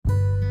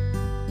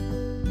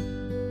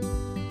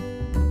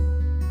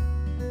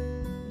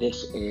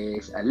This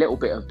is A Little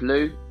Bit of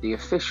Blue, the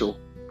official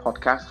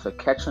podcast for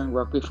Kettering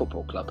Rugby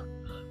Football Club.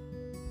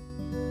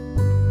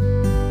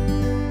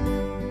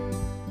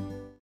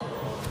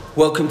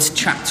 Welcome to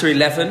Chapter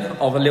 11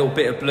 of A Little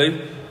Bit of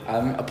Blue.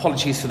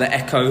 Apologies for the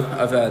echo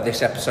of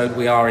this episode.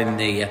 We are in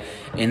the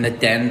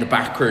den, the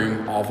back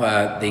room of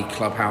the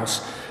clubhouse.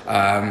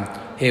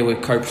 Here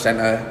with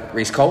co-presenter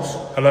Reece.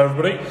 Hello,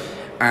 everybody.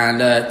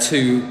 And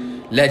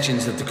two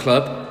legends of the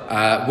club.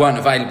 Weren't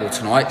available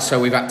tonight, so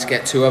we've had to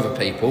get two other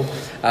people.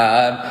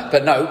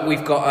 But no,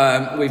 we've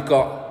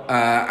got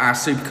our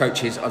super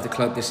coaches of the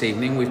club this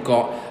evening. We've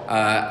got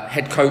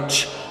head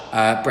coach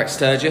Brett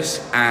Sturgess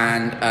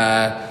and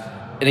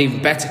an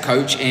even better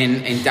coach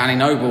in Danny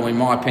Noble, in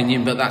my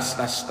opinion. But that's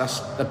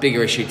a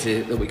bigger issue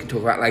that we can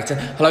talk about later.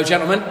 Hello,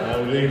 gentlemen.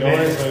 Hello,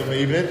 guys. Good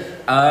evening.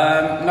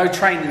 No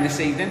training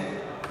this evening.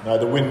 No,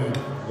 the wind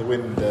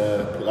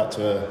put that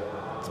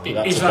to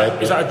bed. Is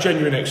that a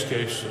genuine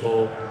excuse,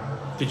 or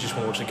did you just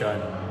want to watch the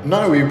game?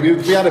 No, we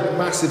had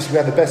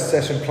the best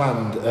session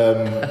planned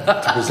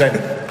to present.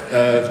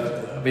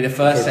 It'll be the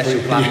first session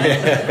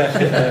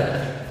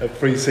planned. Of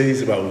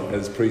pre-season, well,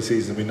 as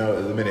pre-season we know it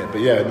at the minute,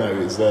 but yeah, no,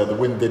 it's the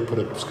wind did put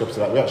a scupper to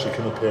that. We actually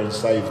come up here and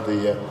saved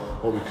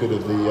what we could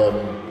of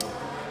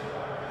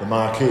the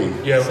marquee.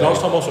 Yeah, so,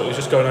 last time I saw it was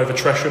just going over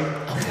Tresham.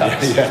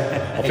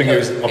 Yeah. I think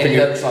it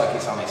looks like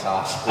it's on its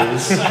arse.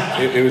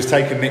 It was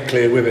taking Nick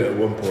Clear with it at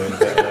one point,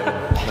 but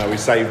no, we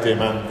saved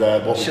him and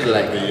what we could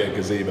of the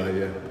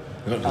gazebo,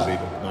 not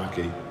gazebo,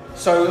 marquee.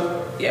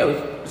 So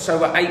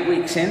we're 8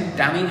 weeks in.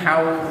 Danny,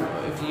 how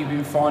have you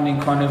been finding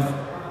kind of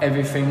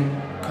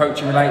everything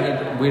coaching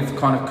related with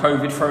kind of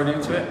COVID thrown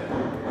into it?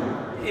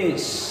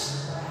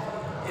 It's,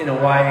 in a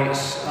way,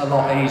 it's a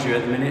lot easier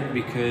at the minute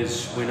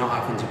because we're not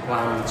having to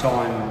plan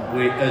time.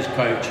 As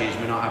coaches,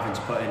 we're not having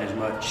to put in as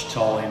much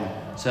time,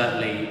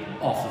 certainly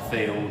off the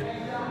field,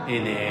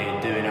 in here,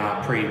 doing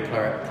our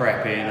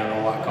pre-prepping and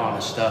all that kind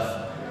of stuff,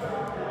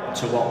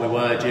 to what we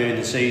were during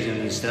the season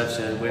and stuff.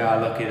 So we are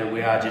lucky that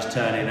we are just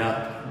turning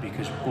up,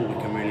 because all we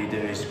can really do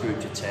is group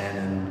of 10,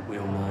 and we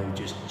all know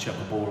just chuck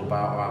a ball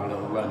about or have a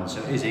little run.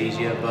 So it is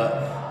easier, but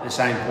at the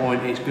same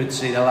point, it's good to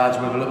see the lads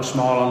with a little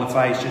smile on the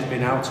face just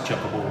being able to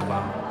chuck a ball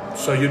about.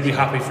 So you'd be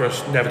happy for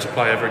us never to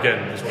play ever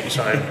again, is what you're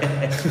saying?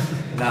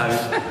 No,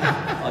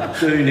 I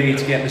do need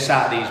to get my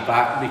Saturdays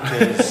back,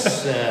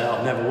 because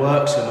I've never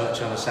worked so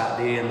much on a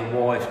Saturday, and the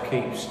wife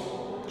keeps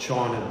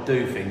trying to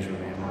do things with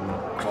me. I'm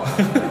not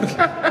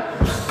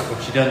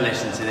quite. She doesn't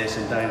listen to this,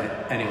 and don't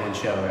anyone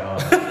show her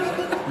either.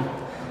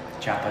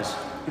 Chappers.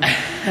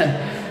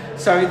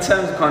 So in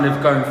terms of kind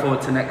of going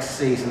forward to next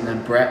season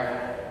then,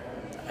 Brett,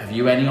 have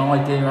you any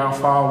idea how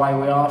far away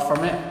we are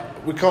from it?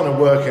 We're kind of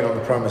working on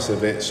the premise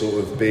of it sort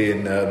of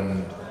being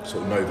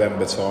sort of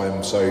November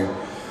time, so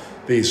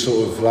these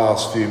sort of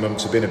last few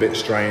months have been a bit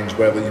strange,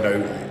 whether,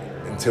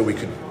 until we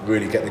could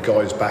really get the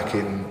guys back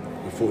in.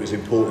 We thought it was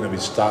important that we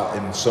start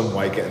in some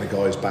way getting the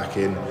guys back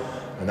in,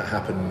 and that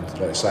happened,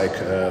 like I say,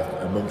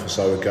 a month or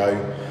so ago,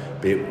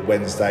 be it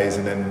Wednesdays,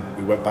 and then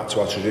we went back to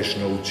our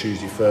traditional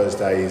Tuesday,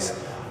 Thursdays,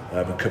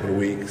 a couple of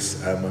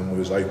weeks, when we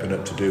was able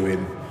to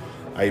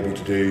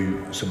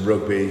do some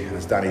rugby,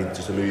 as Danny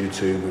just alluded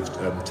to, with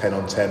 10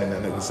 on 10, and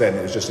then it was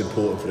just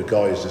important for the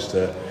guys just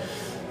to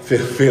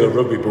feel a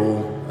rugby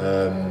ball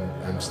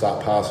and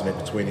start passing it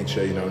between each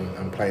other,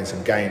 and playing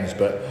some games.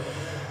 But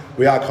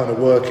we are kind of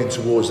working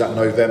towards that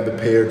November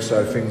period,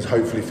 so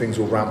hopefully things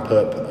will ramp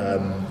up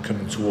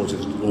coming towards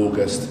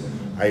August,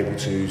 able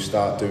to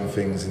start doing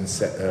things in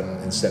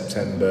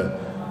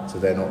September, so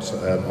then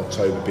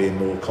October being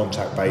more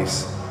contact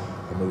based,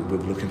 and we're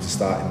looking to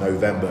start in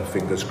November,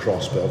 fingers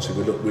crossed. But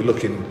obviously we're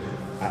looking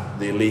at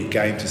the elite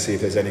game to see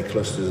if there's any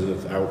clusters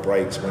of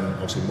outbreaks, when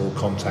obviously more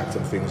contact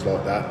and things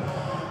like that.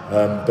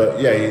 But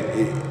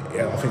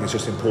I think it's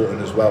just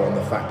important as well on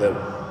the fact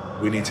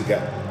that we need to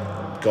get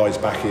guys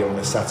back here on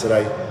a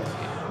Saturday.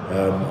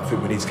 I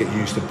think we need to get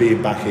used to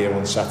being back here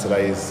on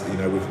Saturdays.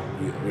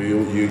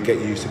 You get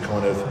used to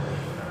kind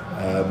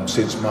of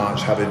since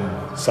March having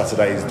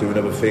Saturdays doing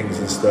other things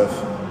and stuff,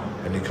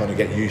 and you kind of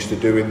get used to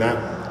doing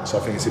that. So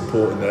I think it's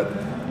important that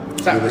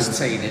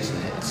routine, isn't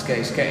it? It's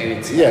getting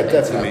into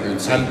definitely,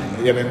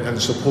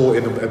 and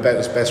supporting the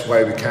best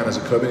way we can as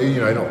a club.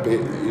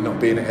 Not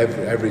being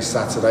every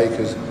Saturday,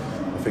 because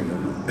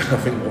I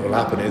think what will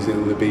happen is it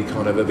will be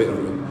kind of a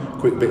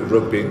quick bit of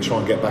rugby and try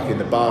and get back in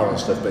the bar and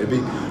stuff. But it'd be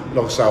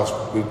like ourselves.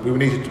 We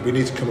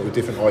need to come up with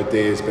different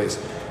ideas. But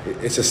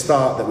it's a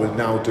start that we're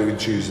now doing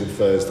Tuesdays and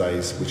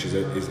Thursdays, which is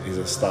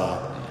a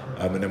start.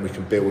 And then we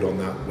can build on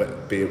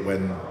that, be it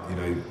when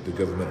the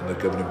government and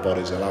the governing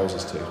bodies allows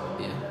us to.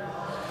 Yeah.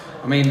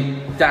 I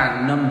mean,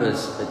 Dan,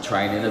 numbers at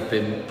training have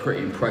been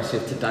pretty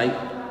impressive to date.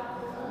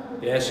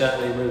 Yeah,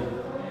 certainly.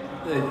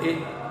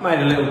 It made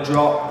a little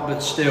drop, but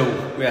still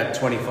we had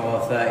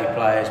 25, 30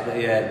 players. But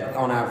yeah,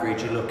 on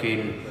average you're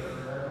looking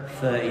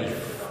 30,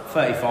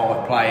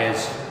 35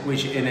 players,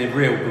 which in a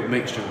real good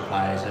mixture of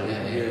players.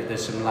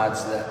 There's some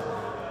lads that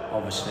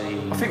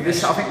obviously. I think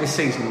this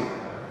season,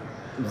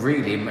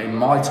 really, in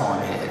my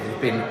time here, there's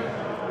been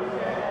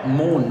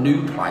more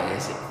new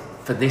players, it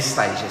for this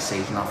stage of the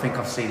season, I think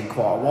I've seen in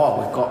quite a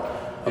while. We've got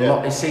a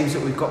lot. It seems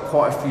that we've got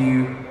quite a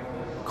few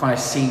kind of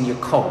senior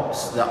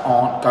colts that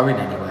aren't going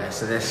anywhere,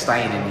 so they're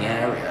staying in the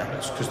area.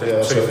 It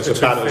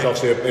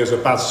was a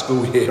bad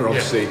school year,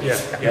 obviously.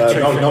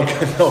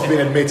 Not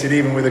being admitted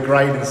even with a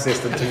grading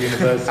system to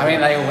university. I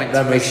mean, they all went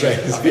to Bishop.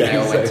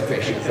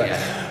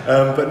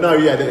 But no,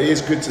 it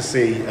is good to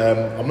see.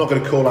 I'm not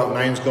going to call out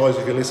names, guys.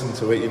 If you listen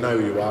to it, you know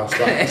who you are.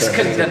 It's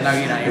because you don't know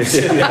your names.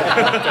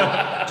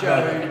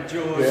 Joe,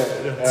 George,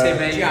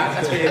 Timmy,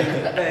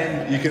 Tim,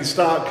 Ben. You can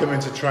start coming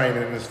to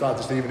training and start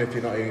just even if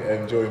you're not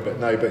enjoying. But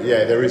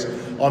there is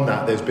on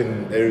that. There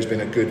has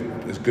been a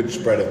good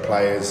spread of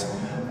players.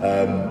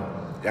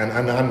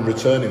 And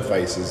returning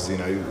faces, it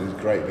was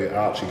great that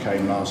Archie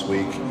came last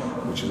week,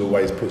 which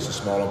always puts a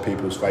smile on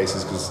people's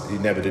faces because he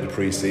never did a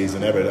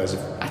pre-season ever.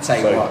 I tell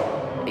you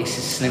what, he's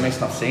the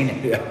slimmest I've seen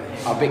him. Yeah.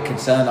 I'm a bit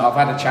concerned. I've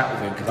had a chat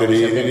with him because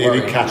he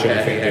didn't catch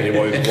anything. Did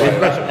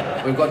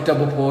he? We've got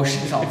double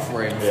portions on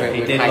for him. Yeah.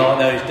 He did like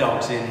those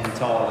dogs in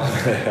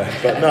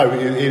Thailand. But no,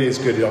 it is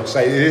good. Like I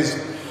say, it is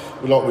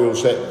like we've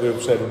said,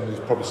 and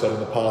we've probably said in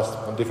the past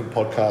on different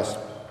podcasts.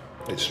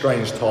 It's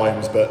strange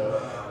times, but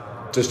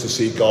just to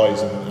see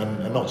guys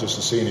and not just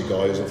the senior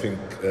guys, I think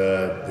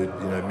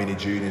mini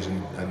juniors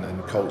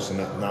and colts and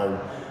that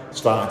now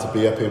starting to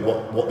be up here.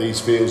 What these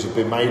fields have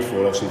been made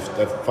for, obviously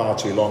they're far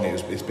too long.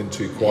 It's been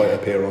too quiet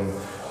up here on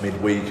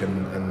midweek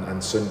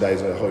and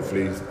Sundays.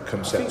 Hopefully,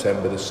 come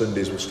September, the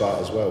Sundays will start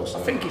as well. So.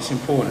 I think it's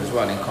important as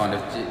well in kind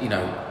of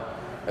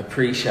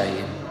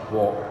appreciating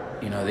what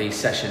these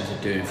sessions are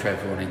doing for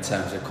everyone in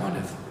terms of kind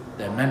of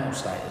their mental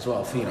state as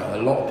well. For,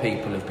 a lot of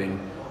people have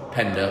been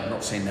penned up,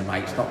 not seen their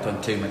mates, not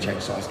done too much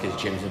exercise because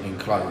gyms have been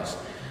closed.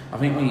 I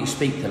think when you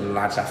speak to the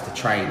lads after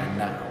training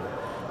now,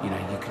 you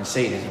can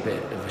see there's a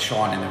bit of a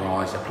shine in their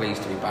eyes. They're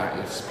pleased to be back.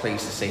 They're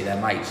pleased to see their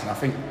mates, and I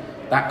think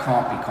that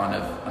can't be kind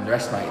of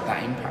underestimated,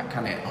 that impact,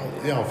 can it?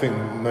 Yeah, I think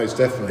most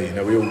definitely.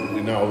 We all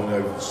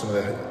know some of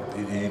the.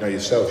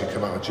 Yourself. You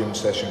come out of a gym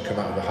session, come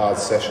out of a hard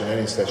session,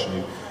 any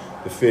session.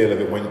 The feel of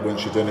it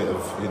once you've done it,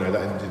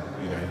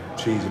 that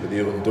cheesy, but the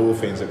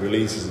endorphins it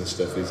releases and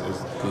stuff is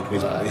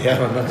good. I've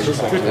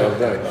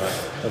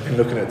been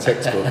looking at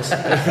textbooks.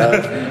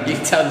 You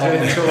tell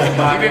them you've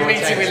been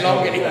meeting with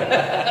long.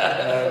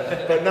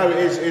 But no,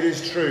 it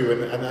is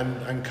true,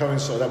 and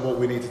coincide that what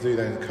we need to do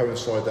then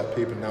coincide that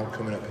people now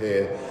coming up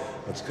here.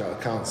 I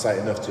can't say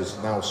it enough to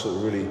now sort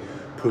of really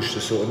push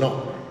the sort of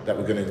not that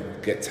we're going to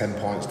get 10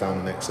 pints down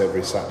the next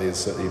every Saturday,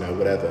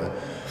 whatever.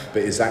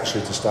 But it's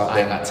actually to start. I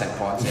ain't got 10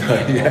 pints.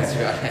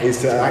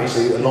 It's to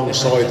actually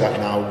alongside that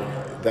now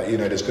that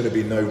there's going to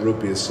be no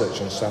rugby as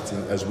such on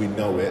Saturday as we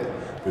know it.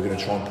 We're going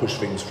to try and push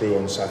things through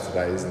on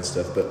Saturdays and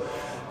stuff. But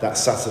that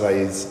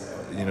Saturdays,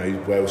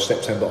 where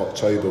September,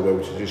 October, where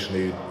we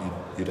traditionally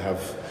you'd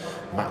have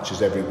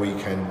matches every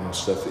weekend and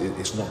stuff,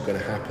 it's not going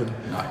to happen.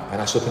 No. And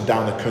that's up and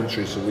down the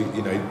country. So we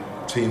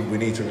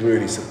need to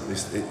really,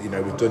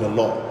 we've done a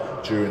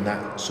lot during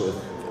that sort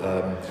of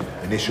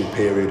initial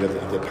period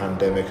of the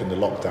pandemic and the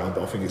lockdown,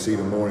 but I think it's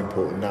even more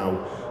important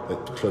now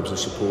that the clubs are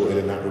supported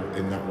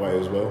in that way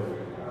as well.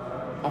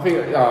 I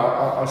think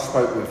I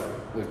spoke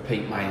with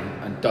Pete Main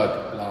and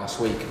Doug last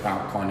week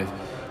about kind of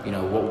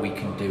what we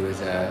can do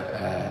as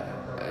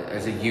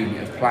a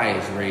unit of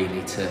players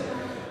really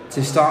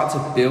to start to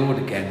build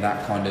again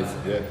that kind of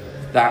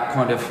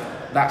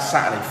that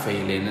Saturday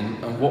feeling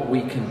and what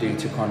we can do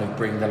to kind of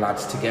bring the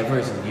lads together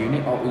as a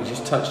unit. Like we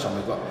just touched on,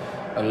 we've got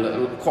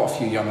quite a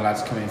few young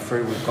lads coming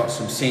through. We've got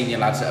some senior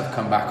lads that have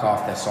come back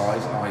half their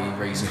size, i.e.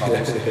 Reece,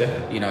 calves.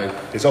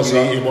 It's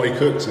also eating what he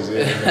cooks, is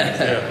it?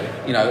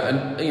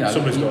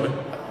 Somebody's got it.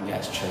 Yeah,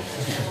 it's true.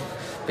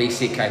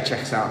 BCK, check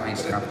us out on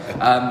Instagram.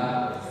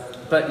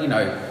 But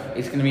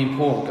it's going to be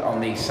important on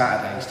these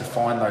Saturdays to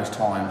find those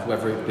times,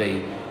 whether it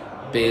be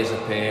beers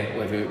up here,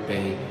 whether it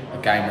be a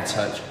game of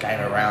touch, game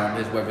of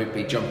rounders, whether it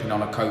be jumping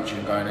on a coach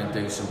and going and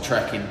do some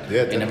trekking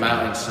in the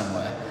mountains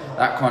somewhere.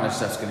 That kind of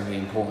stuff's going to be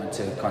important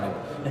to kind of.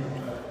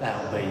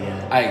 That'll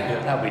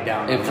be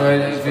down. For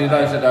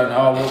those that don't know,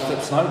 I walked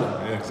up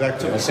Snowdon. Yeah,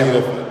 exactly. You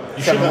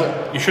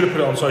should have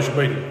put it on social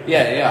media.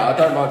 Yeah. I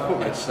don't like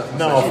putting stuff.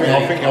 No, I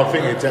think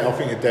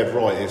you're dead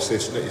right.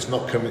 It's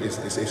not coming.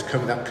 It's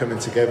coming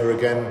together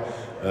again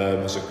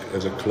as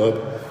a club.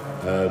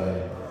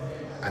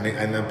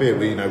 And a bit,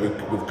 we've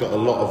got a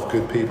lot of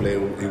good people here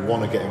who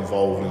want to get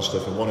involved and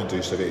stuff and want to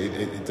do stuff.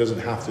 It doesn't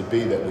have to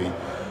be that we,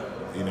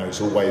 it's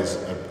always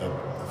a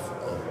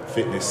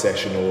fitness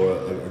session or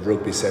a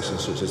rugby session.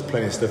 Such there's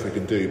plenty of stuff we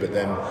can do, but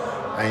then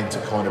aim to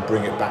kind of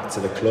bring it back to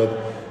the club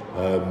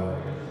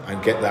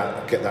and get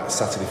that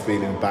Saturday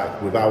feeling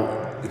back without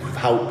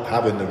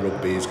having the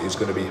rugby is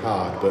going to be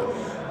hard, but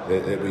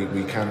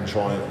we can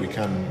try we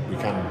can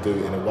do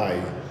it in a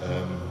way.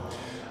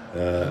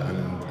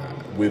 And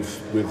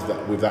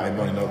with that in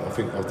mind, I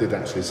think I did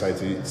actually say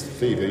to you,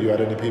 Steve, have you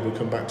had any people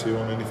come back to you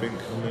on anything?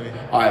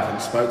 I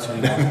haven't spoke to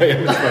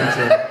anyone.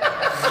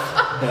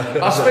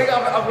 I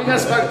think I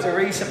spoke to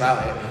Reece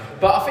about it,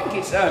 but I think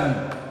it's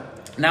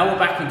now we're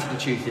back into the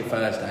Tuesday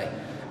Thursday.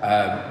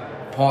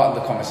 part of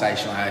the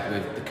conversation I had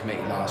with the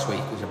committee last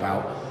week was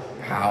about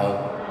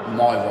how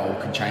my role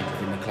can change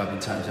within the club in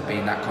terms of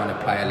being that kind of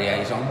player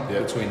liaison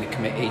between the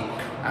committee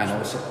and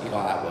also, you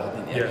like that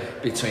word, didn't you?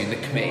 Between the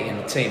committee and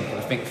the team. But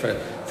I think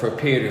for a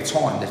period of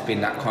time there's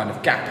been that kind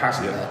of gap,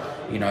 hasn't there?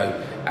 You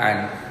know,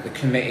 and the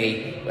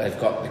committee, they've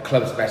got the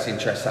club's best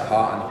interests at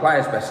heart and the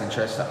players' best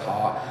interests at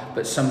heart,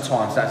 but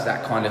sometimes there's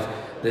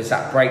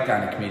that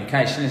breakdown in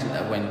communication, isn't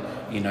there, when,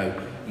 you know,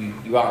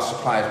 you ask the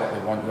players what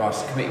they want, you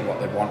ask the committee what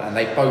they want, and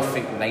they both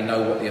think that they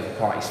know what the other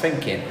party's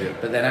thinking,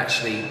 but then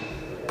actually,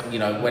 you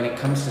know, when it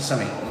comes to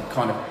something,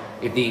 kind of,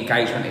 if the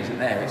engagement isn't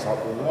there, it's like,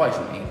 well, why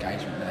isn't the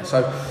engagement there?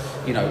 So,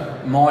 you know,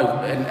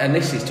 and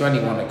this is to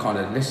anyone that kind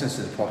of listens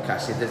to the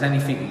podcast, if there's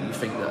anything that you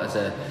think that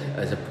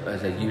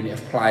as a unit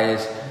of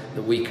players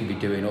that we can be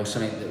doing, or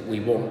something that we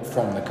want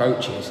from the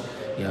coaches,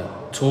 you know,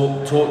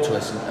 talk to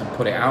us and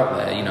put it out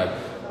there. You know,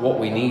 what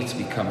we need to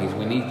become is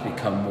we need to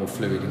become more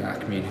fluid in our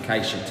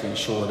communication to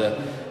ensure that,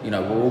 you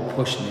know, we're all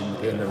pushing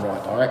in the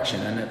right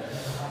direction. And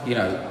you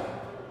know,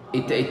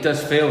 it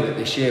does feel that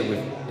this year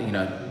with, you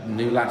know,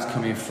 new lads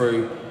coming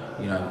through,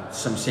 you know,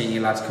 some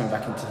senior lads coming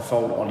back into the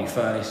fold, Ollie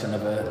Furness,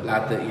 another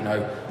lad that, you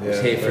know,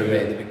 was here for a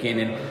bit at the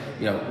beginning.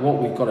 You know,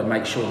 what we've got to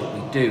make sure that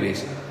we do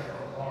is,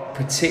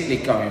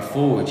 particularly going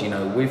forward, you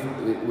know, with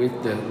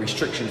the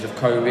restrictions of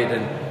COVID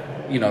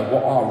and, you know,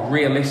 what are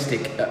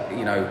realistic,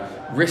 you know,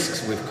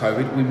 risks with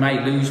COVID, we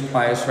may lose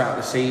players throughout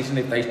the season.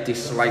 If they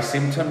display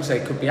symptoms, they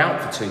could be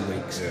out for 2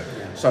 weeks.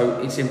 So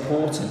it's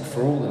important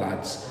for all the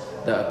lads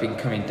that have been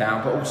coming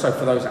down, but also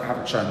for those that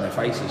haven't shown their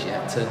faces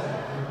yet, to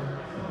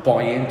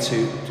buy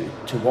into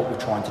what we're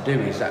trying to do.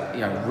 Is that,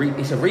 you know,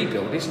 it's a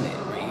rebuild, isn't it?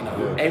 You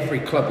know, every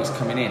club is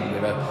coming in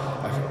with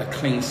a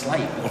clean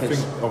slate.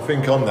 I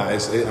think on that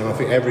is, and I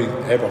think every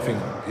I think,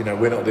 you know,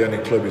 we're not the only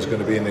club who's going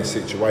to be in this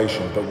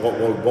situation, but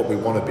what we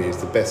want to be is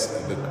the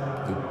best, the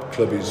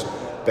club who's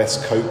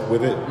best cope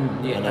with it,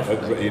 and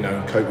you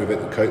know, cope with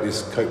it, cope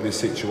this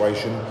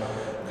situation.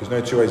 Because no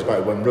two ways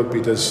about it. When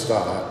rugby does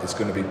start, it's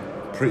going to be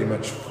pretty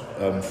much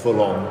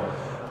full on.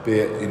 Be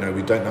it, you know,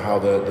 we don't know how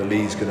the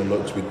league's going to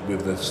look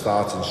with the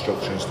starting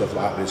structure and stuff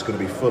like that, but it's going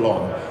to be full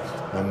on,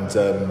 and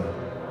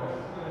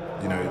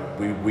you know,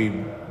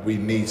 we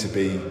need to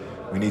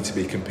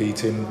be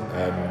competing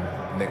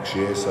next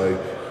year. So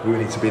we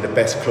need to be the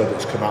best club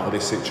that's come out of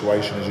this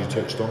situation, as you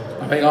touched on.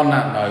 I think on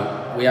that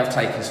note, we have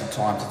taken some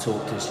time to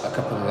talk to a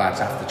couple of the lads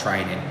after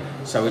training,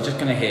 so we're just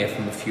going to hear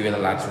from a few of the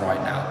lads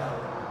right now.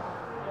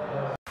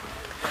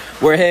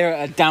 We're here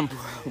at a damp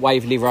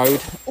Waverley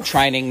Road,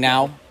 training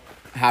now,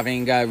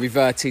 having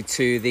reverted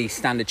to the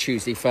standard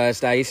Tuesday,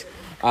 Thursdays.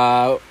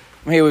 I'm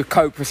here with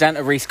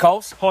co-presenter Reece.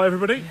 Hi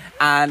everybody.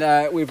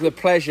 And we have the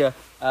pleasure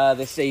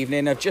this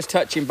evening of just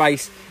touching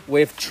base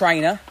with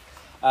trainer,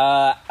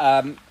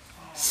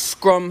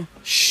 Scrum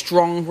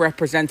Strong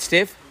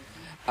representative,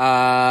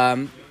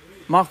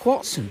 Mark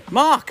Watson.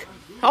 Mark,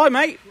 hi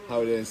mate. How are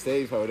we doing,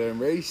 Steve? How are we doing,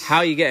 Reece? How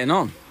are you getting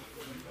on?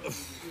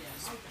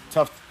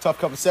 Tough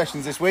couple of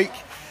sessions this week.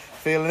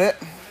 Feeling it.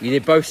 You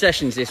did both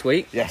sessions this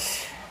week?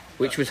 Yes.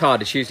 Which was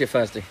harder, Tuesday or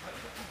Thursday?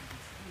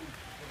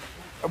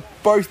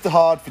 Both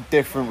hard for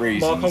different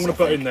reasons. Mark, I'm going to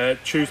put in there,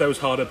 Tuesday was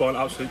harder by an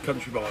absolute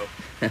country mile.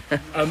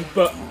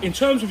 But in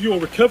terms of your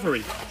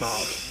recovery,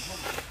 Mark,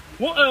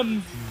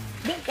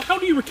 how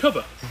do you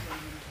recover?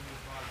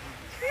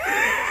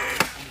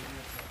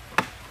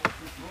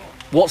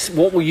 What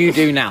will you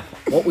do now?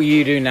 What will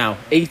you do now?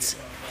 Eat,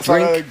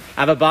 drink,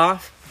 have a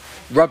bath,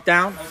 rub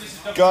down?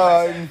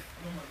 Go.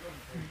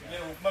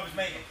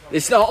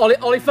 It's not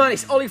Ollie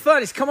Furness. Ollie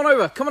Furness, come on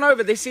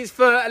over. This is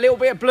for a little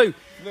bit of blue.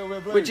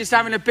 We're just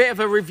having a bit of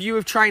a review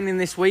of training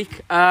this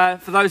week. For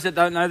those that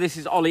don't know, this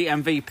is Ollie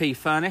MVP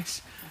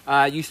Furness.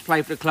 Used to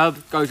play for the club,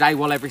 goes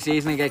AWOL every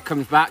season, again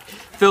comes back,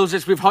 fills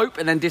us with hope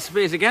and then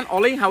disappears again.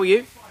 Ollie, how are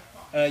you?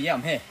 Yeah,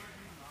 I'm here.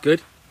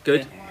 Good.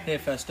 Yeah, here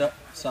first up.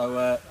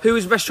 So, who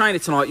was the best trainer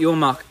tonight? You or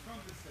Mark?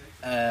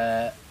 Me,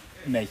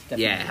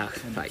 definitely. Yeah,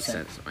 makes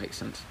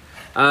sense.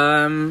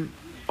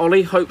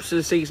 Ollie, hopes for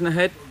the season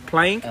ahead,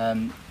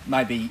 playing?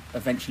 Maybe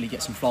eventually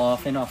get some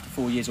fly-off in after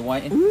 4 years of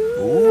waiting.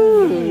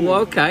 Ooh,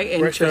 okay,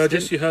 interesting. Brett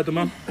Sturgess, you heard the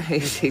man.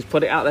 He's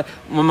put it out there.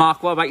 Well,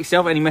 Mark, what about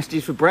yourself? Any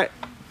messages for Brett?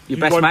 Your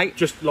best mate?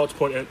 Just like to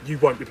point out, you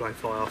won't be playing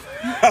fly-off.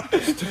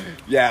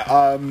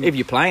 Yeah. If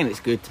you're playing,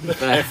 it's good, to be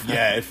fair.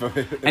 Yeah. If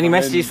Any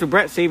messages for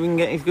Brett? See if we can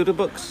get his good at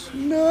books.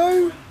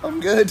 No, I'm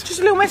good. Just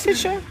a little message,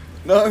 sure.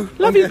 No.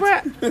 Love you,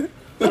 Brett.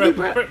 Love you,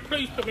 Brett. Brett,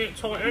 please put me at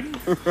tight end.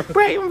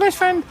 Brett, you're my best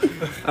friend.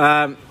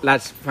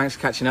 Lads, thanks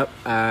for catching up.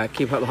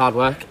 Keep up the hard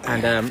work,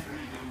 and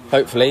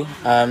hopefully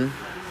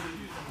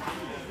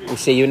we'll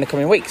see you in the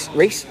coming weeks.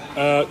 Reece?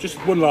 Just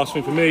one last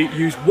thing for me.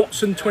 Use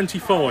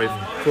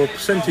Watson25 for a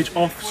percentage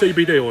off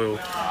CBD oil.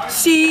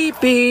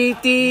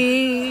 CBD.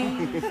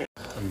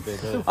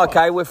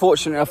 Okay, we're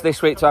fortunate enough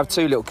this week to have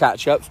two little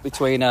catch-ups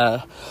between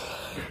a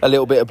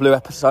little bit of blue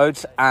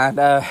episodes, and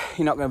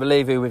you're not going to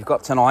believe who we've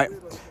got tonight.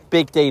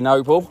 Big D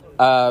Noble.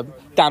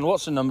 Dan,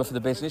 what's the number for the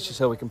business, just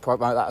so we can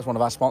promote that as one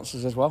of our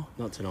sponsors as well?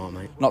 Not tonight,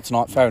 mate. Not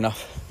tonight, fair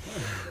enough.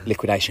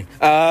 Liquidation.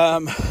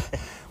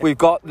 we've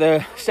got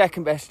the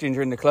second best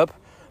ginger in the club,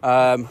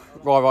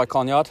 Rai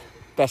Conyard,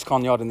 best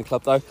Conyard in the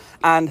club though,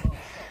 and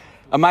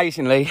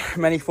amazingly,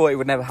 many thought it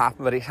would never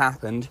happen, but it's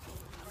happened.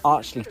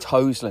 Archie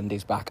Toseland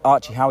is back.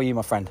 Archie, how are you,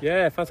 my friend?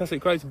 Yeah,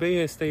 fantastic. Great to be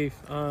here, Steve.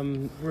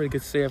 Really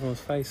good to see everyone's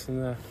face,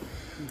 and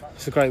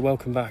it's a great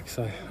welcome back,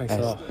 so thanks a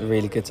lot.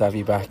 Really good to have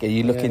you back. Are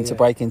you looking to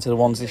break into the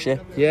ones this year?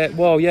 Yeah,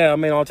 well, yeah, I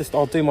mean, I'll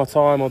do my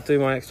time, I'll do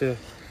my extra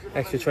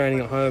training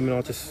at home, and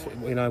I'll just,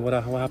 what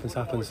happens,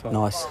 happens. So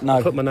Nice. No,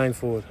 I'll put my name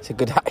forward. It's a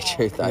good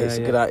attitude, though. It's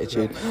a good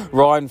attitude.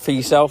 Ryan, for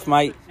yourself,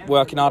 mate,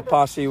 working hard the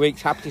past few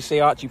weeks. Happy to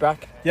see Archie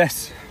back?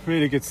 Yes,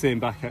 really good to see him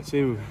back,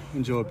 actually. We'll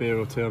enjoy a beer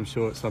or two, I'm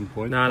sure, at some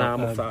point. No,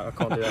 I'm off that. I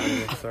can't do that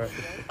anymore, sorry.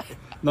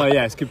 No,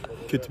 yeah, it's good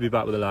to be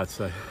back with the lads,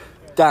 so...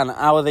 Dan,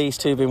 how have these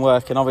two been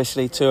working?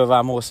 Obviously, two of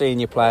our more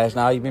senior players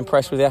now. You've been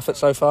impressed with the effort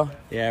so far?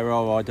 Yeah,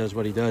 Rai does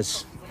what he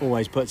does.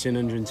 Always puts in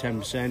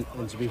 110%.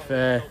 And to be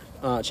fair,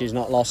 Archie's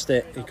not lost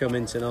it. He come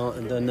in tonight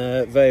and done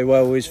very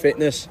well with his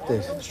fitness.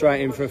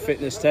 Straight in for a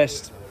fitness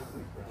test.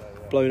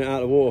 Blown it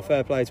out of the water.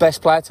 Fair play.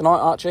 Best player tonight,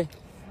 Archie?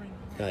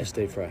 No,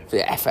 Steve Frey.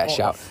 Yeah, fair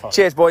shout.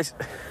 Cheers, boys.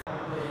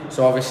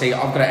 So obviously,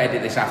 I'm going to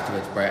edit this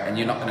afterwards, Brett, and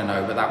you're not going to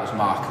know, but that was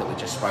Mark that we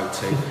just spoke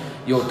to.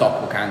 Your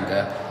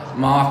doppelganger.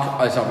 Mark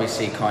has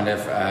obviously kind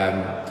of,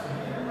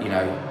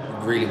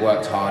 really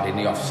worked hard in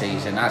the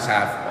off-season, as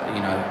have,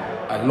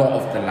 a lot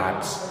of the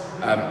lads.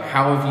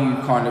 How have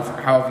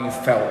you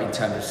felt in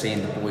terms of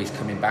seeing the boys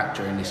coming back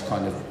during this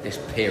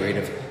period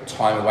of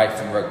time away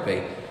from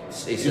rugby?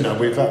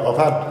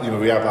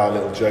 We have our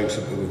little jokes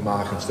with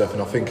Mark and stuff,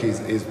 and I think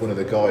he's one of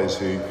the guys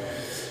who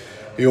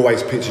he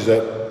always pitches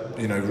up,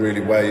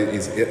 really well. I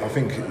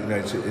think,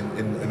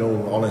 in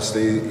all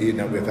honesty,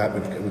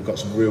 we've got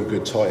some real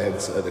good tight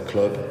heads at the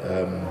club.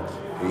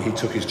 He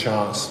took his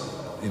chance,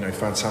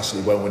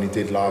 fantastically well when he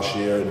did last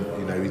year,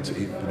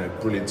 and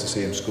brilliant to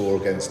see him score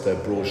against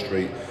Broad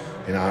Street.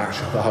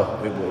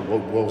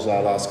 What was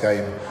our last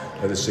game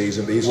of the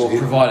season? But we'll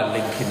provide a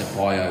link in the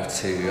bio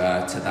to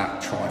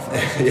that try for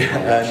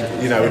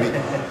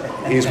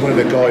and he's one of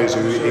the guys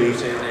who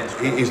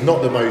he's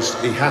not the most.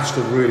 He has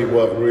to really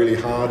work really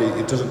hard.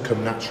 It doesn't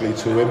come naturally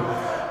to him.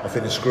 I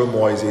think the scrum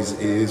wise,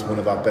 he is one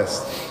of our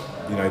best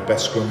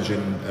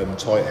scrummaging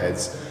tight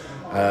heads.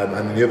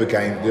 And the other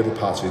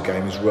part of the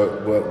game is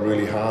work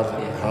really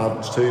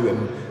hard too.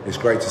 And it's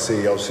great to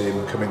see obviously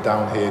him coming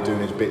down here doing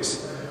his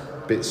bits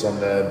on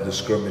the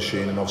scrum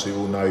machine, and obviously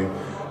we'll know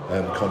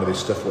kind of his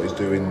stuff, what he's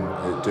doing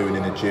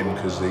in the gym,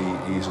 because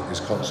he's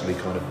constantly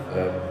kind of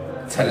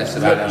tell us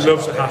about it.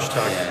 Loves the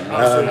hashtag.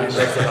 Absolutely loves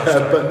the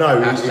hashtag. But no,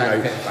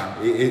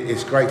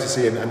 it's great to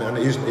see him, and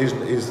he's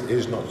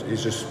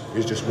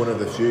just one of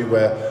the few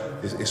where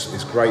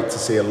it's great to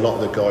see a lot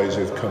of the guys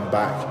who've come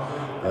back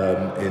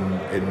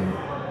in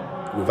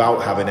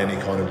without having any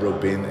kind of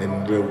rugby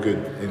in real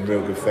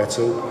good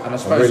fettle. And I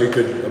suppose really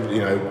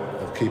good,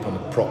 keep on the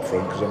prop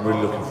front, because I'm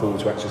really looking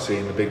forward to actually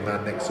seeing the big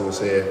man next to us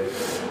here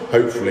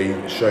hopefully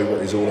show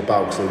what he's all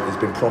about, because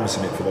he's been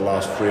promising it for the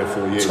last 3 or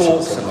 4 years.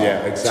 Talks a lot.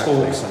 Yeah, exactly.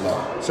 Talks a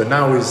lot. So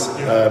now he's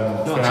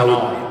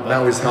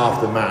now he's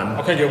half the man.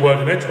 I can't get a word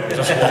in edgeways,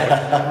 that's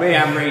why. Me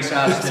and Reece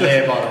are still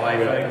here, by the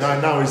way.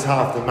 Now he's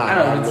half the man.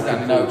 I'm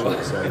looking forward to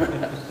it.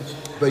 So.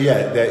 But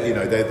yeah,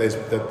 there's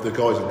the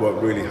guys have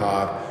worked really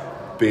hard,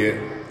 be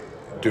it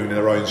doing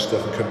their own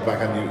stuff and coming back.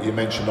 And you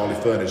mentioned Ollie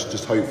Furness.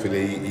 Just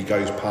hopefully he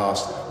goes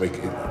past.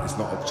 It's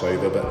not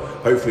October, but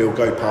hopefully he'll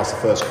go past the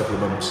first couple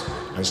of months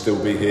and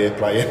still be here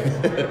playing.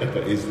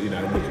 But he's,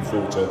 I'm looking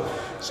forward to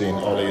seeing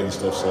Ollie and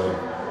stuff. So,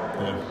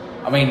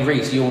 I mean,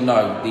 Reece, you'll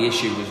know the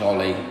issue with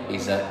Ollie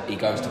is that he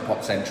goes to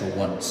Pop Central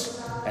once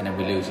and then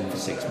we lose him for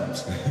 6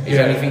 months. Is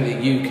there anything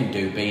that you can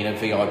do, being a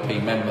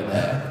VIP member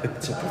there,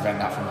 to prevent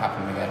that from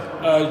happening again?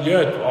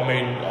 I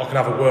mean, I can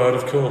have a word,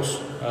 of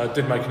course.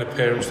 Did make an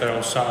appearance there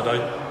on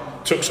Saturday.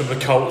 Took some of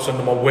the Colts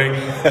under my wing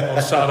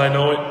on Saturday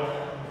night.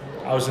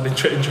 That was an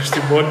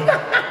interesting one.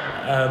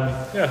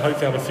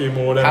 Hopefully have a few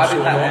more of them. How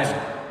did that end?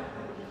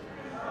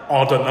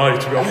 I don't know,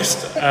 to be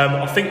honest.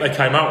 I think they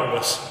came out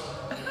with us.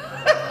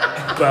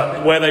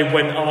 But where they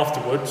went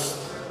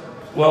afterwards,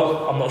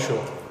 well, I'm not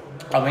sure.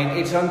 I mean,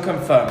 it's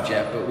unconfirmed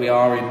yet, but we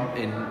are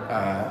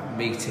in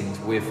meetings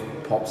with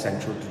Pop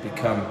Central to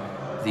become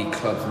the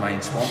club's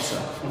main sponsor.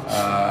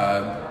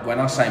 When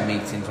I say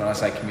meetings, when I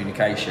say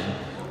communication,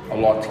 I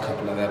liked a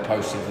couple of their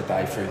posts the other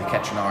day through the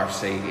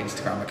KRFC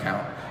Instagram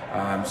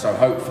account. So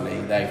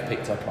hopefully they've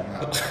picked up on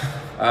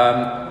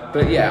that.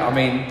 But yeah, I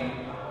mean,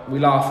 we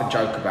laugh and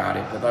joke about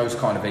it, but those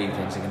kind of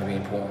evenings are going to be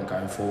important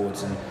going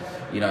forwards. And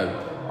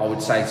I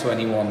would say to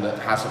anyone that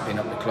hasn't been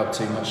up the club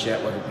too much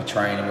yet, whether it be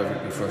training, whether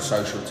it be for a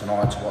social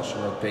tonight to watch the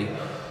rugby,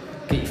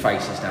 get your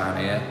faces down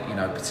here.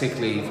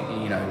 Particularly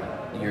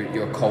if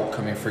you're a Colt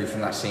coming through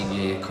from that senior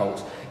year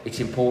Colts, it's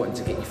important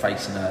to get your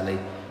face in early.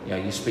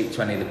 You speak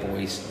to any of the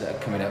boys that are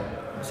coming up.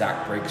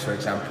 Zach Briggs, for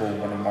example,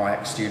 one of my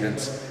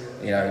ex-students,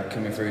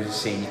 coming through as a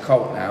senior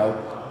Colt now,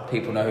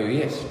 people know who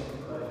he is.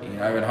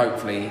 And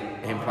hopefully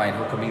him playing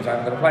hooker means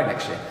I'm going to play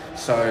next year.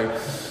 So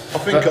I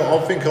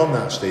think on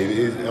that,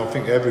 Steve, I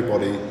think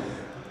everybody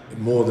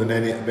more than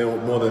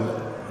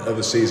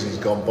other seasons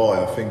gone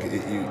by, I think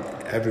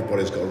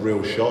everybody's got a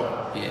real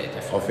shot. Yeah,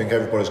 definitely. I think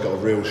everybody's got a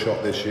real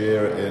shot this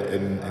year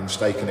in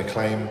staking a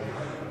claim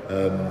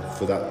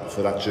for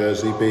that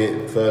jersey, be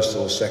it first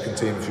or second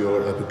team if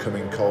you're up and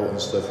coming Colt and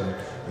stuff,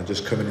 and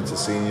just coming into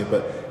senior.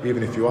 But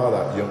even if you are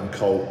that young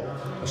Colt,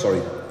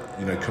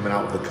 coming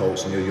out of the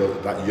Colts and you're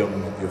that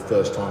young, your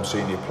first time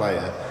senior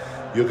player,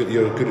 you're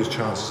as good as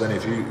chance as any.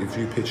 If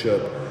you pitch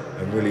up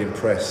and really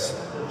impress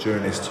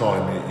during this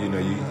time,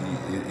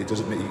 it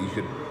doesn't mean you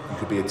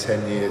could be a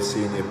 10-year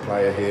senior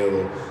player here,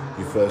 or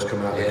you first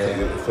coming out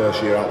the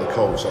first year out the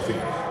Colts. I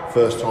think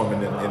first time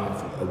in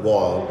a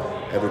while,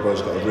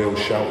 everybody's got a real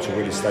shout to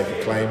really stake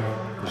a claim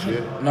this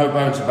year. No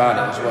bones about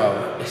it as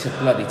well. It's a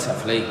bloody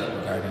tough league that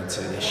we're going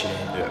into this year.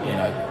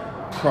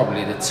 Yeah.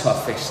 Probably the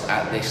toughest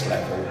at this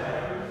level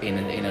in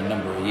a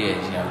number of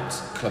years.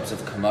 Clubs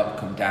have come up,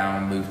 come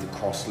down, moved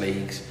across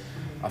leagues.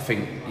 I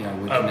think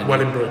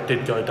Wellingborough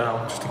did go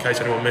down, just in case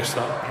anyone missed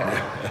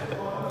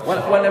that.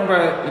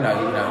 Wellingborough,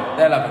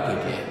 they'll have a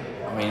good year.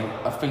 I mean,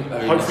 I think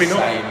they're in the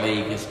same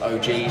league as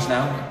OGs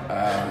now.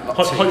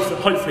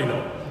 Hopefully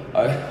not.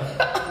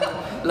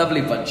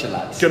 Lovely bunch of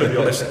lads. Gonna be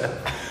honest.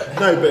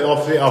 No, but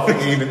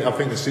I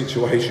think the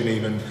situation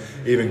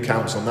even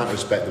counts on that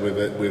respect. With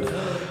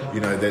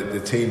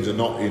the teams are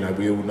not.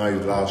 We all know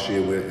last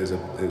year it was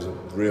a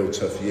real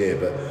tough year,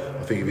 but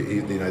I think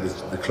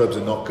the clubs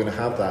are not going to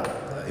have that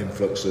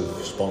influx of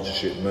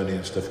sponsorship money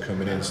and stuff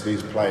coming in. So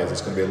these players,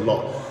 it's going to be a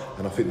lot,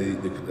 and I think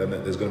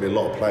there's going to be a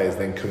lot of players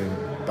then coming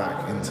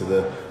back into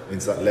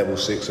that level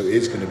 6. So it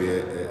is going to be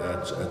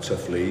a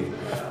tough league,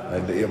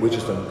 and we're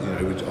just I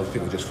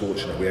think we're just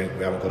fortunate we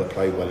haven't got to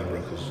play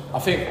Wellingborough. I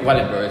think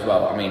Wellingborough as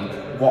well. I mean,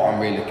 what I'm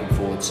really looking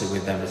forward to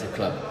with them as a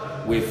club,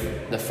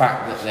 with the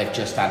fact that they've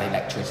just had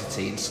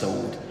electricity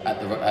installed at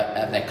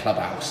their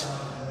clubhouse,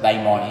 they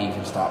might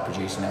even start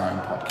producing their own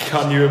podcast.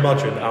 Can you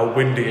imagine how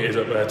windy it is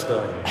up there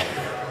today?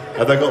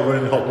 Have they got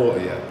running hot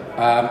water yet?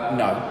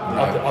 No.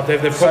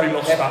 They've probably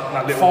lost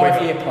that little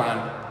 5-year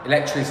plan,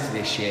 electricity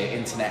this year,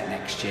 internet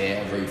next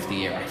year, a roof the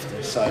year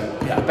after. So,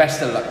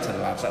 best of luck to the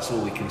lads, that's all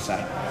we can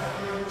say.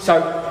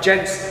 So,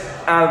 gents,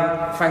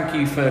 thank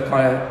you for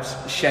kind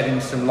of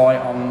shedding some light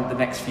on the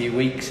next few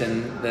weeks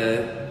and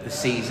the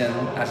season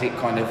as it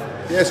kind of...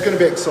 Yeah, it's going to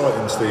be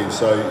exciting, Steve.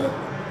 So,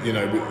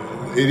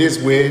 it is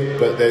weird,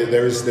 but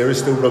there is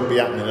still rugby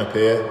happening up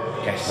here.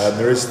 Yes.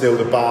 There is still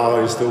the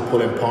bar, who's still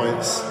pulling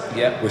pints.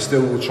 Yep. We're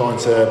still trying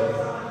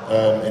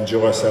to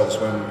enjoy ourselves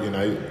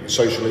when,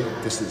 socially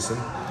distancing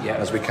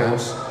as we can.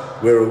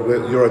 You're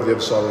over the other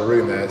side of the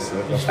room there.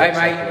 So hey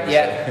mate,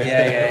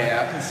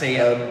 yeah, I can see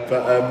you.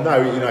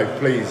 But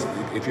please,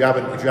 if you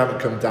haven't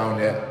come down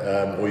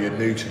yet, or you're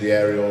new to the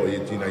area, or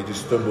you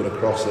just stumbled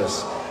across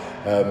us,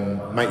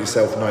 make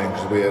yourself known,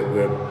 because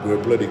we're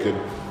a bloody good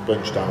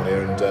bunch down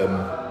here, and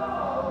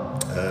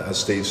as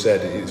Steve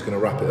said, he's going to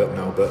wrap it up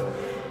now, but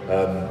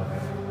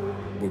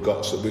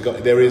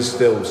there is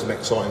still some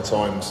exciting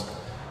times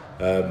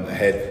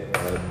ahead,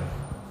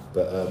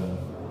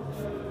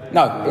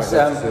 no, it's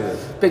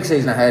big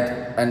season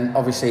ahead, and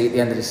obviously at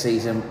the end of the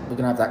season we're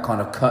going to have that kind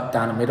of cut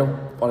down the middle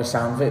by the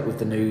sound of it, with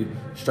the new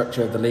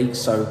structure of the league.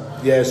 So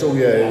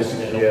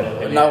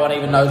no one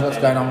even knows what's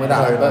going on with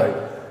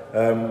that.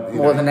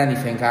 More than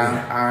anything,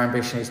 our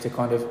ambition is to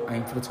kind of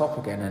aim for the top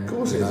again. And of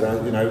course, it is.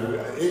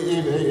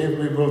 If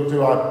we will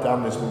do our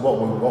damnedest, what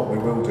we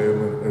will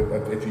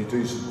do, if you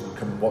do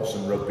come watch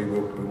some rugby,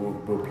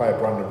 we'll play a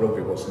brand of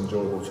rugby what's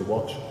enjoyable to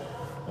watch.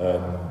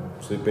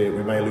 So be it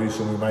we may lose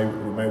some, we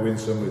may win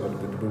some.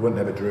 We wouldn't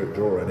have a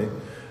draw any,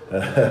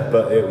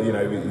 but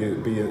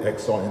it'd be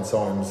exciting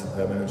times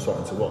and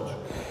exciting to watch.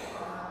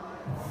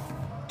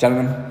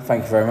 Gentlemen,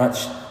 thank you very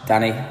much.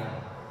 Danny,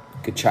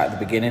 good chat at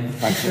the beginning.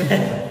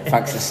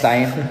 Thanks for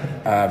staying.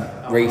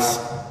 Reece,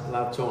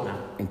 loud talk now.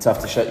 Been tough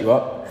to shut you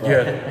up.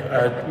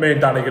 Yeah, me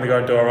and Danny are going to go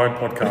and do our own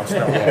podcast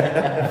now.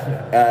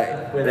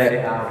 We'll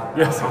edit our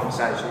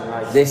conversation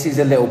later. This is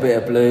a little bit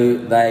of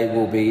blue. They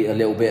will be a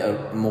little bit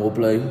of more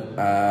blue.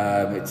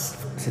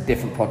 It's a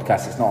different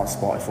podcast. It's not on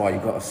Spotify.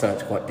 You've got to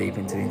search quite deep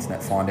into the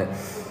internet to find it.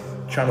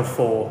 Channel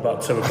 4,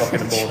 about 2 o'clock in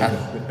the morning.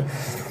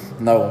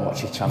 No one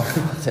watches Channel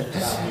 4.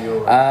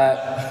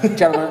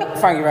 Gentlemen,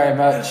 thank you very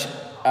much.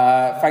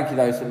 Thank you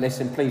those that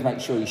listen. Please make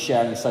sure you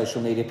share on your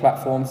social media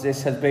platforms.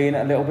 This has been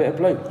a little bit of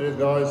blue. Cheers,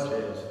 guys.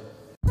 Cheers.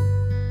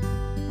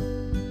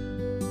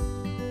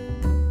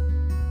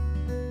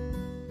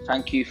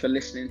 Thank you for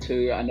listening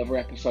to another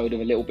episode of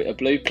A Little Bit of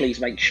Blue.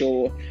 Please make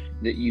sure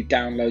that you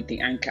download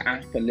the Anchor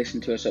app and listen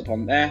to us up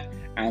on there.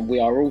 And we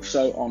are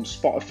also on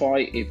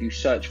Spotify. If you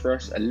search for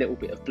us, A Little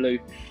Bit of Blue.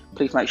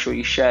 Please make sure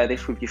you share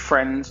this with your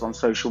friends on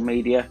social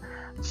media.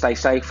 Stay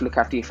safe, look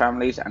after your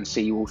families, and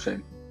see you all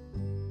soon.